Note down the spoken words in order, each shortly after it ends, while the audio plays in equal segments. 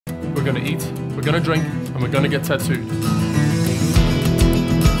we're going to eat, we're going to drink, and we're going to get tattooed.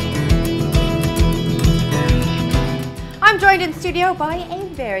 I'm joined in studio by a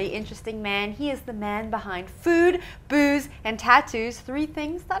very interesting man. He is the man behind food, booze, and tattoos. 3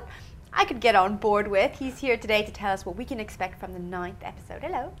 things that I could get on board with. He's here today to tell us what we can expect from the 9th episode.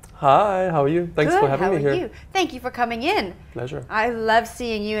 Hello. Hi, how are you? Thanks for having me here. How are you? Thank you for coming in. Pleasure. I love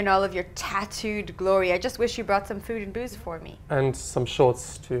seeing you in all of your tattooed glory. I just wish you brought some food and booze for me. And some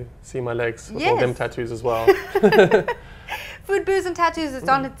shorts to see my legs with Yes. all them tattoos as well. Food, booze, and tattoos is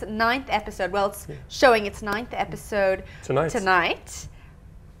on its 9th episode. Well, it's showing its 9th episode tonight.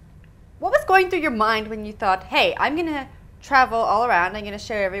 What was going through your mind when you thought, hey, I'm going to travel all around, I'm going to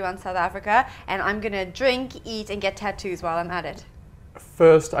show everyone South Africa, and I'm going to drink, eat, and get tattoos while I'm at it?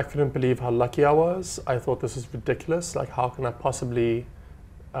 First, I couldn't believe how lucky I was. I thought this was ridiculous. Like, how can I possibly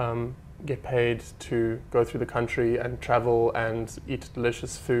get paid to go through the country and travel and eat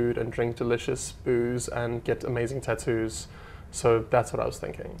delicious food and drink delicious booze and get amazing tattoos? So that's what I was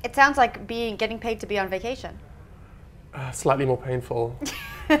thinking. It sounds like getting paid to be on vacation. Slightly more painful.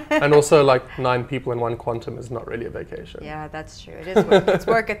 And also, like, 9 people in 1 quantum is not really a vacation. Yeah, that's true. It is work. It's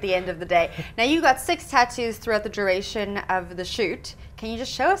work at the end of the day. Now, you got 6 tattoos throughout the duration of the shoot. Can you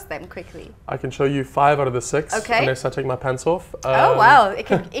just show us them quickly? I can show you 5 out of the 6, Okay. unless I take my pants off. Oh, wow.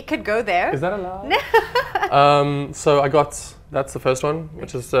 It could go there. Is that allowed? So that's the first one,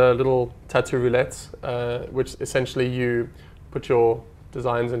 which is a little tattoo roulette, which essentially you put your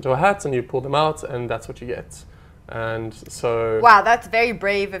designs into a hat and you pull them out, and that's what you get. And so... Wow, that's very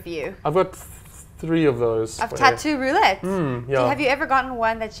brave of you. I've got 3 of those. Of tattoo roulette? Yeah. Have you ever gotten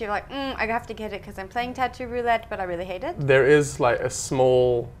one that you're like, I have to get it because I'm playing tattoo roulette, but I really hate it? There is like a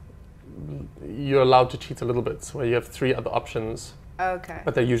small... You're allowed to cheat a little bit, where you have 3 other options. Okay.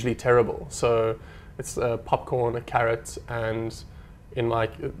 But they're usually terrible. So it's a popcorn, a carrot, and in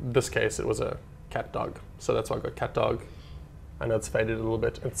this case, it was a cat dog. So that's why I got cat dog. I know it's faded a little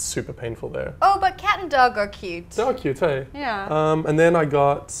bit. It's super painful there. Oh, but cat and dog are cute. They are cute, hey? Yeah. And then I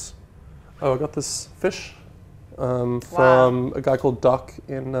got this fish from a guy called Doc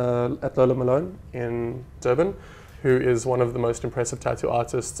at Lola Malone in Durban, who is one of the most impressive tattoo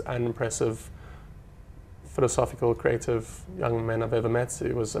artists and impressive philosophical, creative young men I've ever met.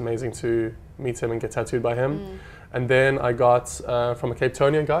 It was amazing to meet him and get tattooed by him. And then I got, from a Cape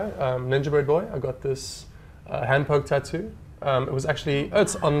Townian guy, Ninja Bird Boy, I got this hand poke tattoo. It was actually,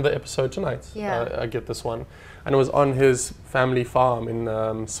 it's on the episode tonight. Yeah. I get this one. And it was on his family farm in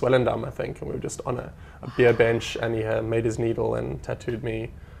Swellendam, I think. And we were just on a beer bench, and he made his needle and tattooed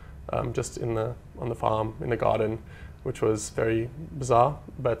me just on the farm, in the garden, which was very bizarre,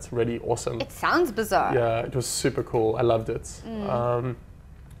 but really awesome. It sounds bizarre. Yeah, it was super cool. I loved it.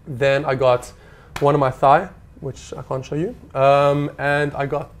 Then I got one on my thigh, which I can't show you. And I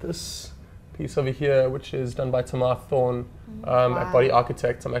got this piece over here, which is done by Tamar Thorne at Body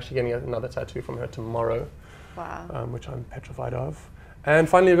Architect. I'm actually getting another tattoo from her tomorrow, which I'm petrified of. And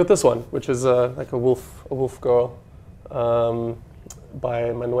finally, I got this one, which is like a wolf girl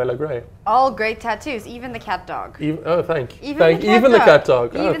by Manuela Gray. All great tattoos, even the cat dog. Even Even the cat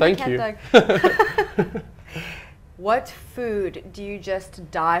dog. Even Oh, thank the you. cat dog. What food do you just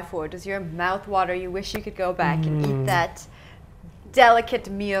die for? Does your mouth water? You wish you could go back and eat that delicate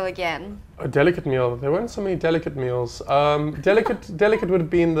meal again? A delicate meal. There weren't so many delicate meals. Delicate would have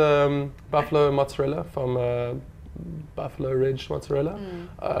been the buffalo mozzarella from Buffalo Ridge Mozzarella.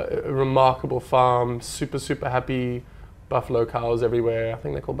 A remarkable farm, super happy buffalo cows everywhere. I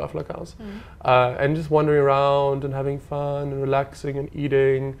think they're called buffalo cows. And just wandering around and having fun and relaxing and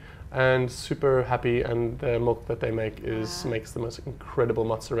eating and super happy. And the milk that they make makes the most incredible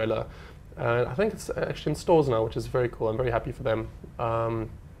mozzarella. I think it's actually in stores now, which is very cool. I'm very happy for them.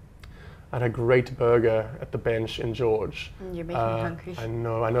 I had a great burger at the bench in George. You're making me hungry. I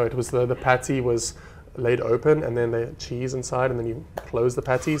know. It was the patty was laid open, and then the cheese inside, and then you close the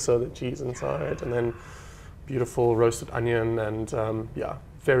patty, so the cheese inside, and then beautiful roasted onion, and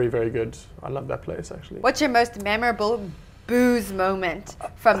very, very good. I love that place, actually. What's your most memorable booze moment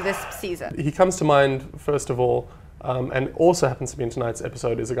from this season? He comes to mind, first of all, and also happens to be in tonight's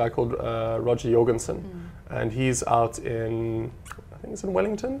episode, is a guy called Roger Jorgensen. And he's out in, I think it's in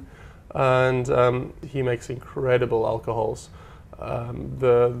Wellington, and he makes incredible alcohols.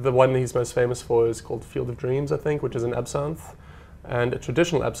 The one he's most famous for is called Field of Dreams, I think, which is an absinthe, and a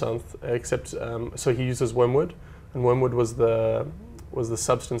traditional absinthe, except so he uses wormwood, and wormwood was the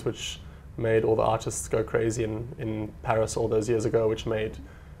substance which made all the artists go crazy in Paris all those years ago, which made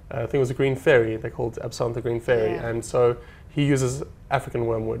I think it was a green fairy. They called absinthe a green fairy, and so he uses African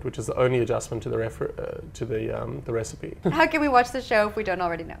wormwood, which is the only adjustment to the recipe. How can we watch the show if we don't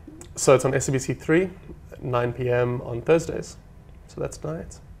already know? So it's on SABC3, 9 p.m. on Thursdays. So that's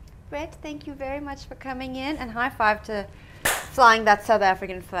tonight. Brett, thank you very much for coming in, and high five to flying that South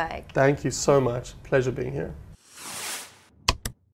African flag. Thank you so much. Pleasure being here.